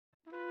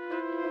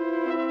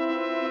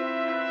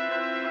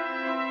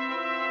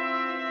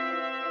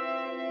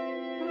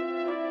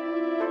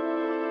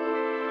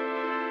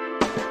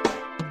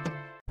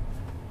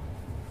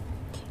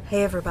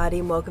Hey everybody,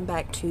 and welcome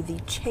back to the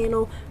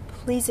channel.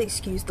 Please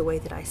excuse the way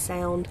that I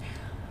sound.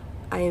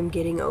 I am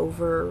getting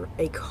over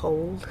a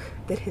cold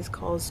that has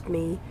caused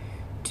me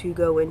to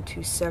go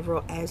into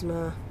several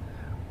asthma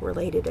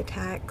related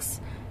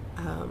attacks.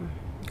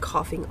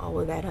 Coughing all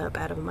of that up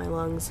out of my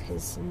lungs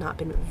has not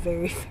been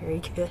very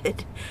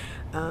good.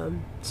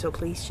 So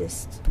please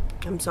just,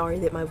 I'm sorry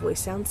that my voice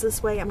sounds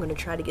this way. I'm going to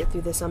try to get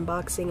through this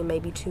unboxing and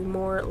maybe two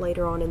more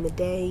later on in the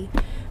day,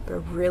 but I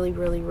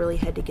really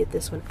had to get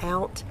this one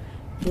out.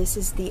 This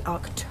is the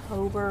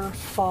October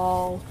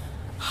Fall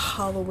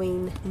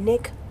Halloween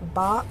Nick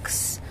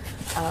box.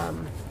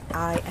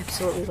 I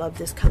absolutely love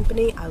this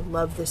company. I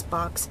love this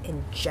box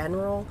in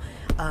general.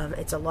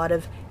 It's a lot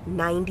of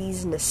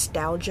 90s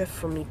nostalgia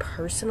for me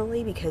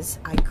personally because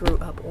I grew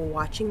up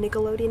watching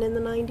Nickelodeon in the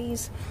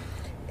 90s,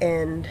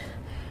 and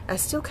I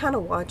still kind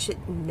of watch it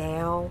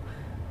now.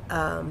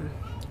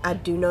 I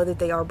do know that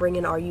they are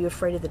bringing Are You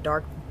Afraid of the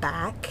Dark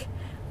back,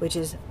 which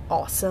is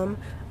awesome.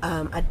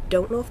 I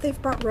don't know if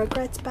they've brought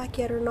Rugrats back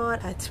yet or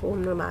not. It's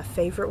one of my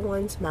favorite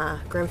ones. My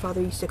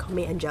grandfather used to call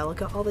me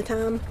Angelica all the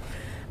time.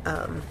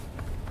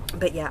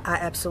 But yeah, I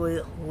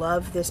absolutely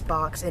love this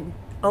box and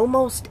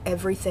almost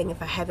everything.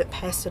 If I haven't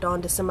passed it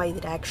on to somebody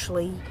that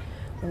actually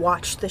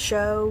watched the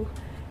show,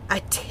 I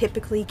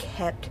typically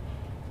kept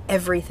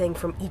everything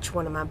from each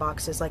one of my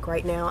boxes. Like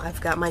right now, I've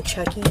got my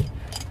Chucky,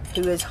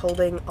 who is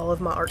holding all of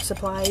my art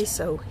supplies,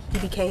 so he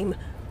became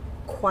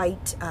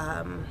quite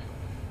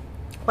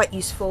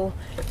useful.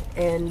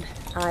 And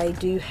I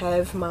do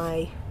have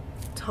my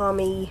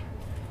Tommy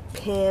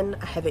pen.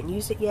 I haven't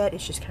used it yet.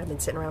 It's just kind of been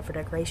sitting around for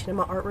decoration in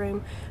my art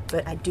room,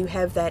 but I do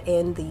have that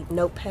in the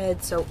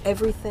notepad. So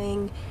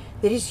everything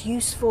that is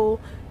useful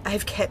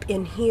I've kept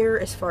in here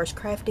as far as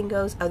crafting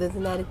goes. Other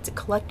than that, it's a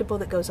collectible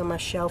that goes on my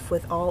shelf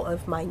with all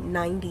of my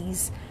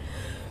 90s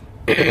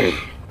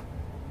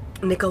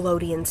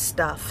Nickelodeon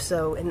stuff.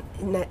 So, and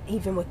that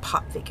even with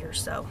pop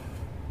figures. So,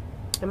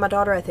 and my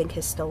daughter, I think,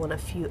 has stolen a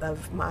few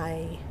of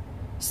my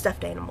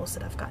stuffed animals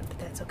that I've gotten, but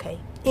that's okay.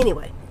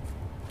 Anyway,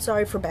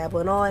 sorry for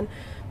babbling on.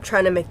 I'm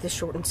trying to make this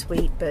short and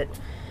sweet, but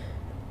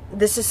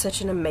this is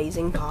such an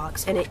amazing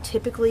box, and it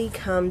typically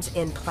comes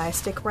in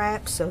plastic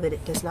wrap so that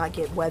it does not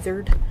get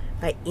weathered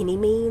by any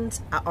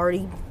means. I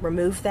already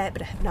removed that,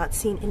 but I have not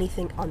seen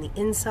anything on the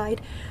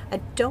inside. I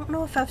don't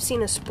know if I've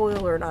seen a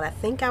spoiler or not. I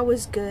think I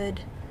was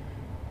good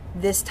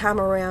this time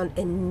around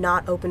and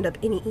not opened up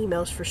any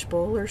emails for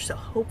spoilers, so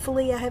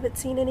hopefully I haven't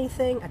seen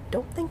anything. I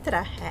don't think that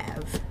I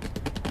have.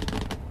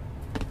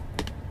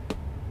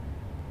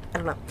 I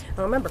don't know. I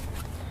don't remember.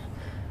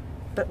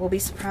 But we'll be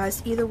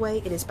surprised either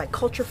way. It is by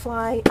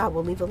Culturefly. I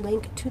will leave a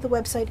link to the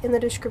website in the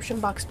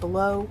description box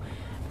below.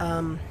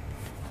 I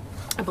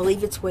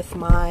believe it's with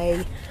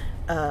my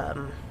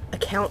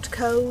account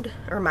code,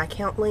 or my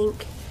account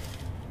link.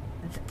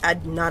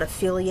 I'm not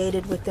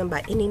affiliated with them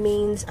by any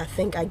means. I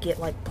think I get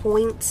like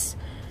points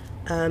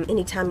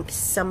anytime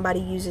somebody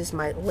uses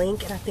my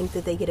link, and I think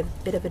that they get a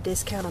bit of a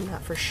discount. I'm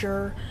not for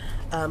sure.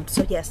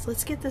 So yes,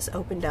 let's get this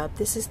opened up.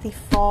 This is the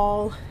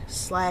fall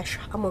 / I'm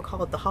gonna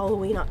call it the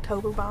Halloween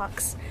October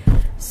box.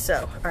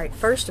 So, alright,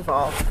 first of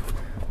all,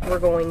 we're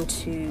going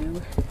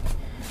to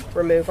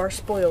remove our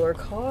spoiler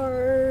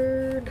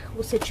card.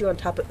 We'll sit you on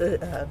top of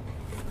the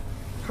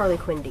Harley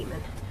Quinn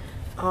demon.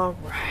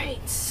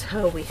 Alright,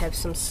 so we have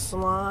some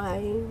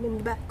slime in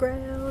the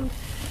background.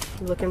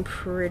 Looking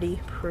pretty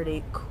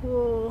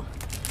cool.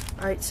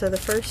 Alright, so the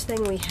first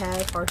thing we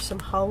have are some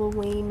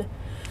Halloween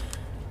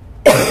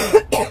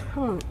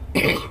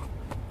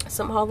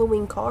some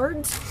Halloween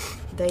cards.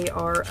 They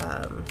are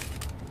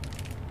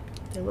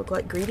they look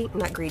like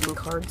not greeting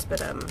cards,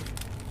 but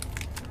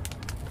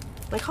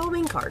like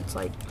Halloween cards,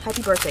 like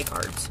happy birthday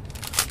cards,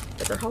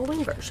 but they're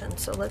Halloween version.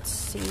 So let's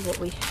see what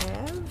we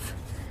have.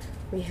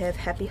 We have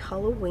Happy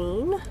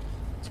Halloween.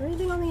 Is there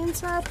anything on the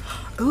inside?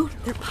 Oh,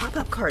 they're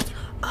pop-up cards.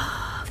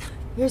 Oh,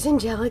 here's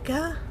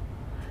Angelica.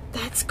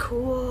 That's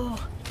cool.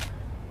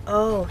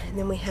 Oh, and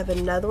then we have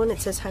another one. It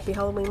says Happy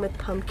Halloween with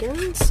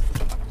pumpkins.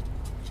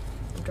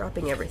 I'm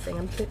dropping everything.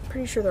 I'm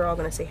pretty sure they're all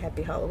going to say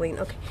Happy Halloween.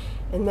 Okay,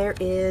 and there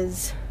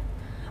is,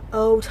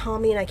 oh,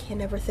 Tommy, and I can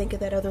never think of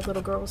that other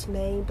little girl's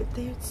name, but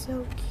they're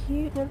so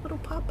cute. They're little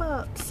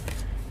pop-ups.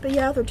 But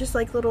yeah, they're just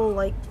like little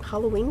like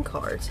Halloween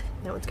cards.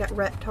 That one's got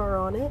Reptar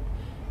on it.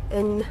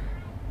 And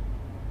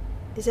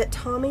is that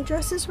Tommy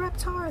dresses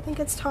Reptar? I think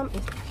it's Tommy.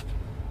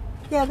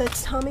 Yeah,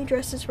 that's Tommy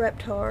dresses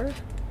Reptar.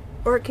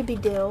 Or it could be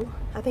Dill.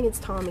 I think it's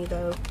Tommy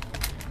though.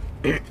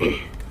 And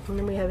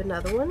then we have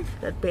another one.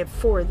 We have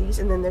 4 of these.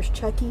 And then there's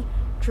Chucky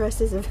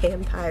dresses a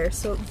vampire.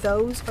 So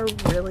those are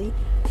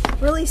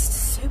really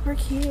super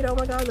cute. Oh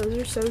my god, those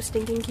are so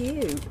stinking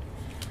cute.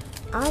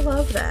 I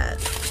love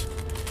that.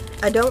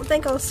 I don't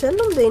think I'll send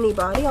them to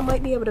anybody. I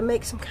might be able to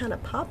make some kind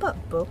of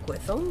pop-up book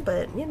with them,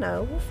 but you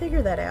know, we'll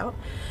figure that out.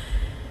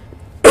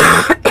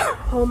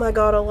 Oh my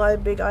god, a lot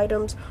of big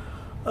items.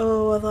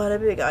 Oh, a lot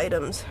of big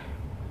items.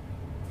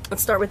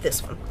 Let's start with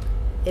this one.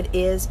 It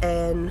is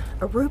a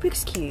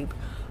Rubik's Cube.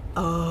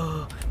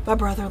 Oh, my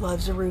brother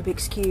loves the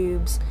Rubik's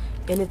Cubes.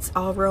 And it's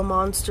all real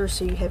monsters.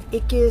 So you have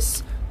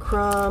Ickis,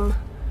 Crumb,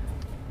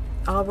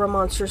 All Real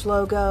Monsters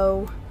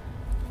logo,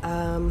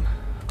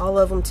 all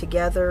of them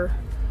together,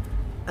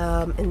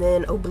 and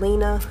then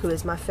Oblina, who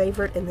is my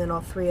favorite, and then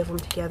all 3 of them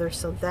together.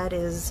 So that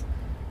is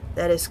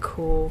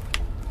cool.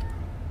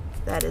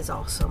 That is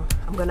awesome.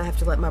 I'm gonna have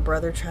to let my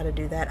brother try to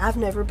do that. I've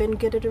never been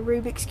good at a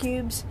Rubik's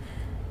Cubes,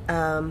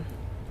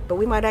 but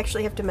we might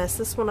actually have to mess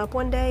this one up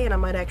one day, and I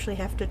might actually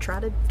have to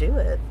try to do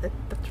it.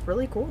 That's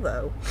really cool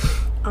though.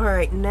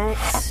 Alright,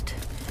 next.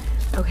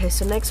 Okay,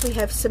 so next we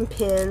have some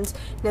pins.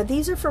 Now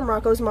these are from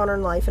Rocko's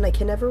Modern Life, and I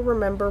can never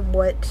remember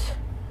what...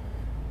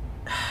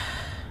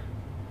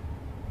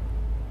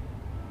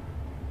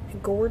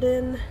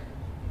 Gordon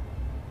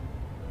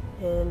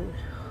and...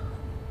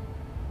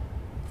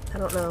 I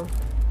don't know.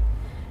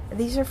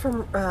 These are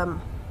from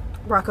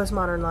Rocko's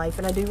Modern Life,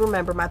 and I do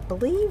remember, I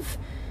believe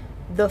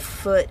the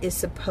foot is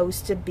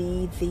supposed to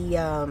be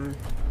the,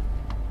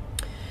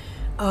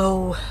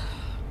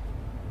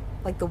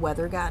 like the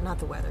weather guy, not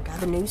the weather guy,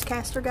 the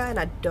newscaster guy, and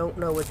I don't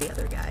know what the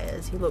other guy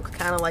is. He looks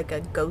kind of like a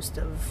ghost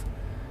of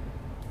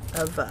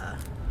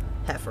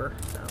Heifer,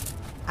 so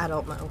I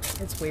don't know.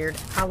 It's weird.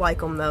 I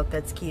like him though.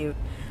 That's cute.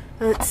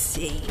 Let's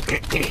see.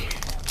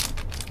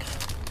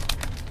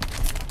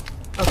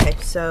 Okay,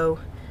 so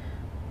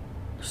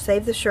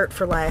save the shirt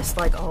for last,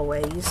 like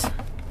always.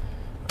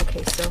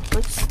 Okay, so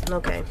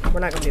okay, we're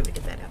not gonna be able to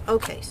get that out.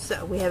 Okay,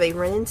 so we have a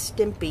Ren and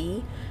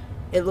Stimpy.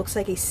 It looks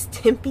like a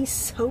Stimpy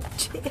soap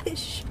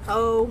dish.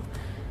 Oh,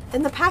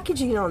 and the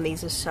packaging on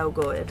these is so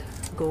good.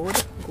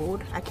 Good.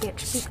 I can't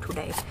speak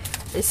today.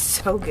 It's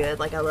so good.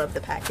 Like, I love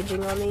the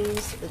packaging on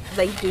these.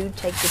 They do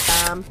take the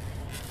time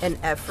and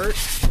effort.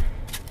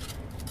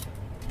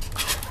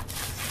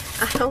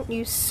 I don't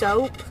use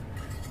soap,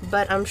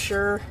 but I'm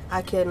sure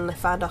I can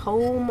find a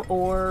home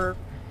or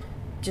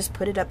just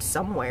put it up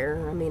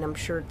somewhere. I mean, I'm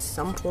sure at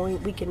some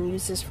point we can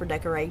use this for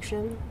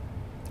decoration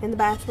in the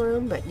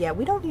bathroom. But yeah,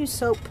 we don't use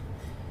soap,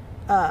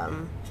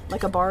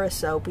 like a bar of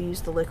soap. We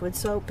use the liquid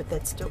soap, but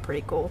that's still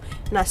pretty cool.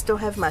 And I still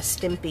have my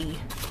Stimpy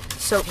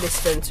soap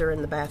dispenser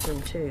in the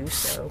bathroom too,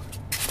 so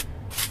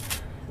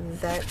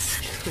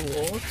that's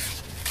cool.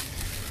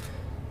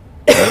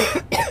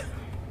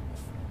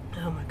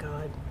 Oh my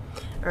god.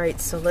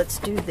 Alright, so let's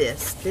do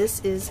this. This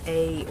is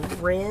a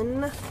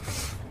Ren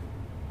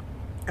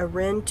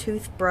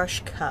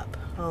toothbrush cup.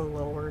 Oh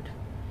lord.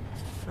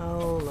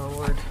 Oh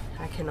lord.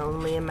 I can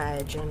only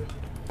imagine.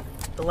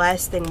 The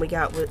last thing we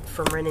got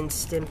from Ren and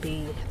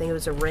Stimpy, I think it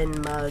was a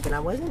Ren mug, and I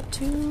wasn't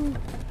too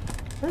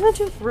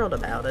thrilled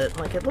about it.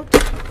 Like, it looked,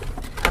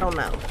 I don't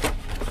know.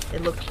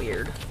 It looked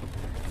weird.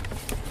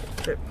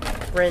 But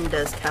Ren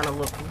does kind of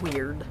look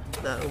weird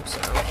though,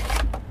 so.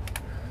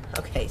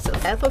 Okay, so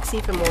that looks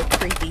even more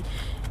creepy.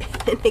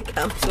 And it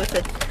comes with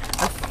a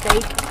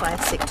fake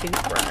plastic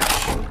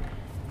toothbrush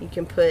you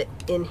can put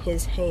in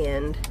his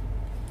hand.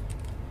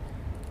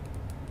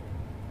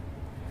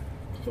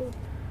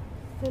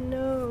 Oh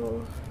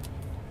no.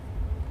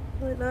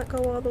 Will it not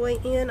go all the way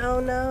in? Oh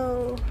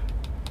no.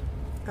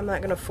 I'm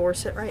not going to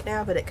force it right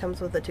now, but it comes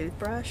with a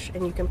toothbrush,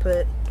 and you can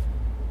put,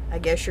 I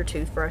guess, your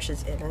toothbrush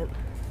is in it.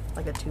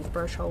 Like a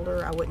toothbrush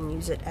holder. I wouldn't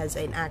use it as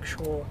an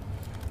actual,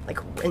 like,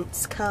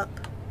 rinse cup.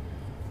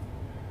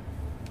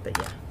 But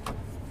yeah.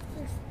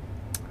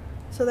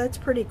 So that's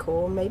pretty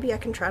cool. Maybe I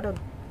can try to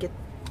get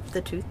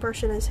the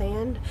toothbrush in his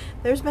hand.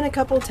 There's been a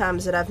couple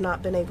times that I've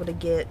not been able to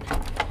get, I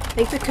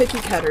think the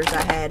cookie cutters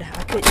I had,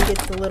 I couldn't get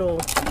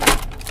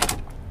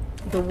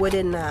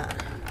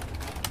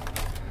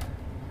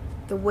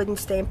the wooden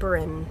stamper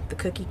and the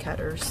cookie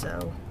cutters,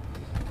 so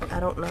I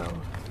don't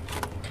know.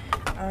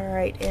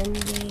 Alright, and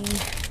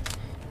the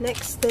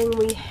next thing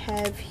we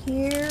have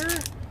here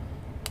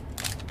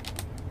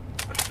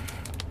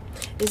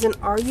is an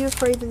Are You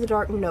Afraid of the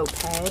Dark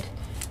notepad.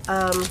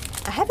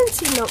 I haven't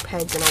seen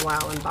notepads in a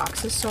while in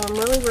boxes, so I'm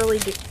really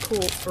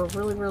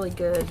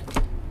good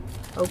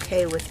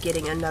okay with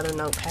getting another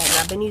notepad. And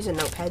I've been using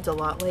notepads a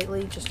lot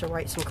lately just to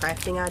write some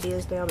crafting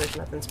ideas down. There's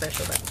nothing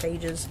special about the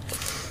pages.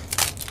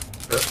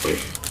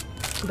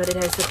 But it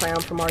has the clown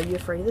from Are You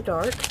Afraid of the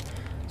Dark,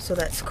 so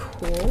that's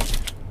cool.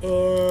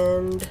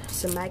 And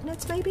some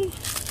magnets, maybe?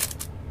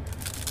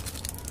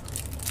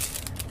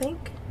 I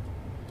think.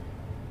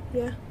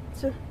 Yeah,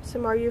 so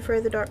some Are You Afraid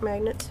of the Dark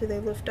magnets. Do they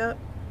lift up?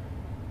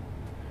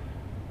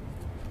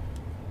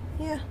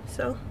 Yeah,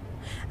 so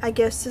I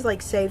guess to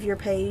like save your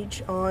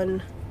page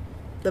on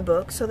the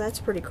book, so that's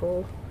pretty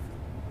cool.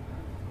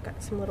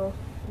 Got some little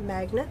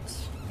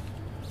magnets.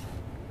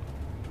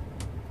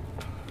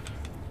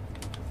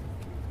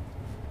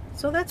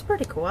 So that's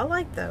pretty cool. I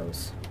like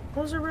those.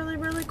 Those are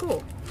really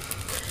cool.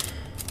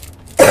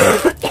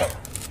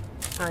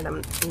 Alright,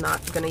 I'm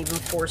not going to even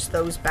force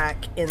those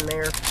back in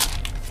there.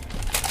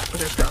 I'll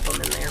just drop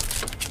them in there.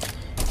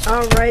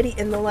 Alrighty,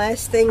 and the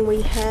last thing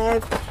we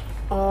have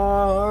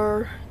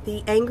are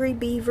the Angry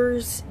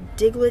Beavers,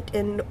 Daggett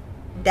and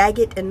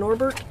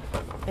Norbert,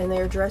 and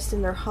they're dressed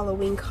in their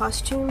Halloween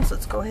costumes.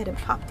 Let's go ahead and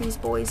pop these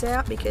boys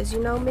out, because you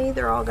know me,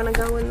 they're all going to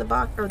go in the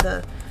box or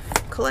the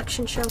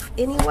collection shelf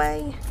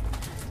anyway.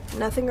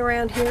 Nothing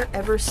around here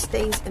ever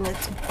stays in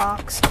its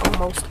box,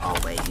 almost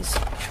always.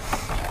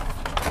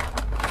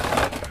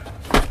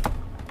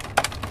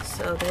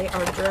 So they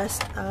are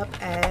dressed up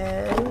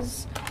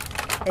as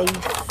a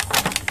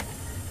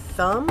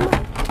thumb,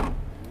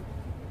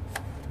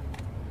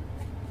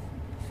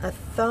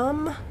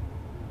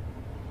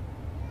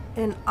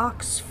 an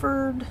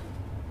Oxford,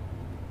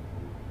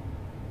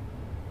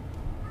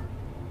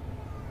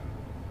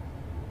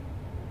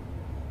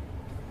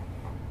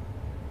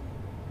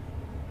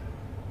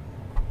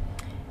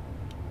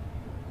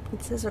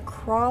 it says a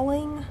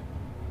crawling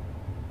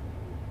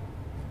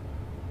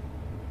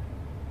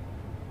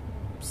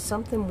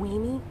something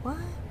weenie. What?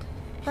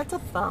 That's a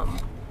thumb.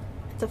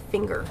 It's a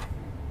finger.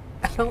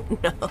 I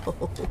don't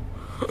know.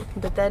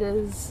 But that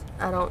is,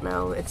 I don't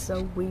know. It's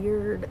so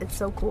weird. It's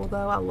so cool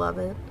though. I love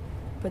it.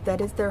 But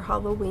that is their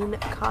Halloween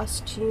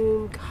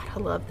costume. God, I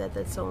love that.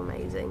 That's so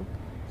amazing.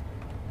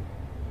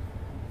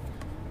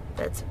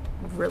 That's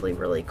really,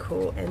 really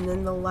cool. And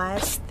then the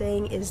last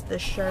thing is the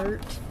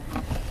shirt.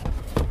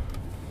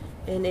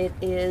 And it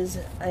is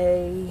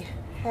a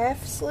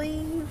half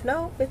sleeve.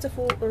 No, it's a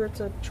full, or it's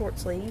a short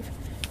sleeve.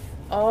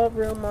 All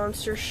Real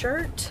Monsters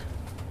shirt,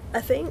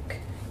 I think.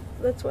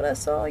 That's what I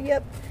saw,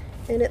 yep.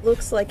 And it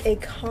looks like a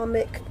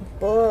comic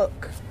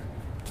book.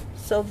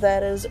 So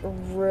that is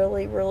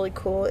really, really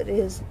cool. It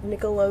is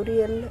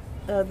Nickelodeon,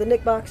 the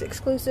Nick Box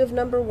exclusive,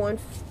 #1,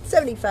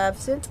 75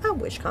 cents. I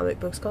wish comic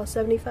books cost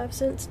 75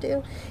 cents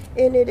still.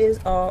 And it is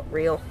All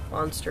Real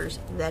Monsters.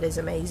 That is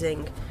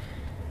amazing.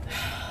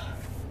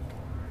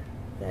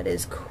 That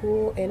is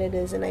cool. And it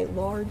is in a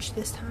large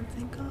this time,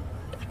 thank God.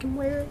 I can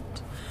wear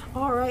it.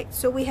 Alright,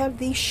 so we have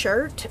the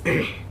shirt.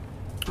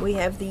 We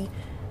have the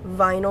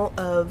vinyl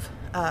of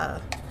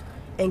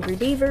Angry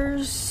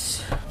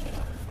Beavers.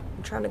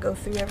 I'm trying to go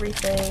through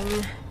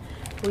everything.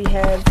 We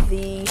have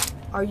the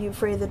Are You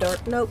Afraid of the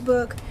Dark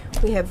notebook.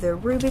 We have the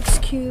Rubik's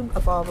Cube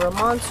of All Real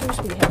Monsters.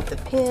 We have the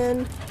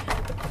pen.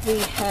 We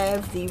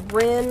have the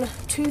Ren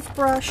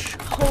toothbrush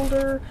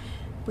holder.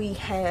 We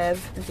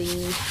have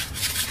the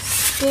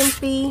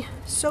Stimpy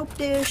soap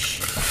dish.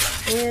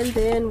 And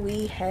then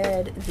we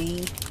had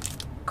the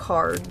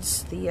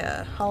cards, the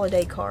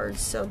holiday cards.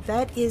 So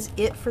that is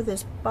it for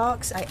this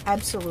box. I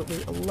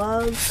absolutely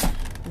love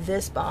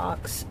this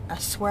box. I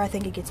swear I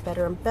think it gets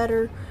better and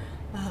better.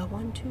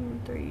 1,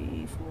 2,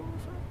 3, 4,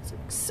 5,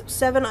 6,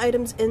 7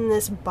 items in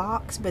this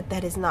box, but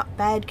that is not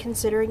bad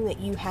considering that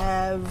you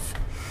have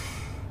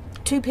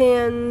 2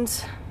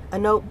 pens, a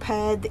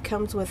notepad that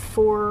comes with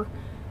 4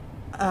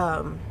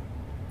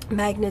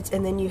 magnets,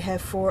 and then you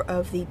have 4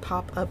 of the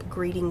pop-up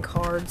greeting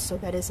cards. So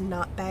that is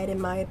not bad in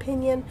my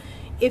opinion.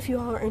 If you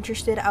all are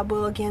interested, I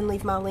will again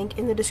leave my link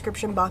in the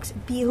description box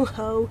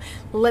below.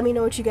 Let me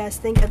know what you guys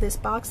think of this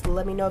box.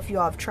 Let me know if you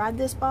all have tried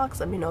this box.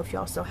 Let me know if you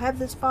also have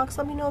this box.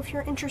 Let me know if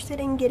you're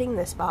interested in getting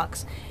this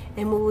box.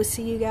 And we will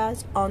see you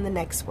guys on the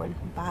next one.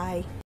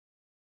 Bye.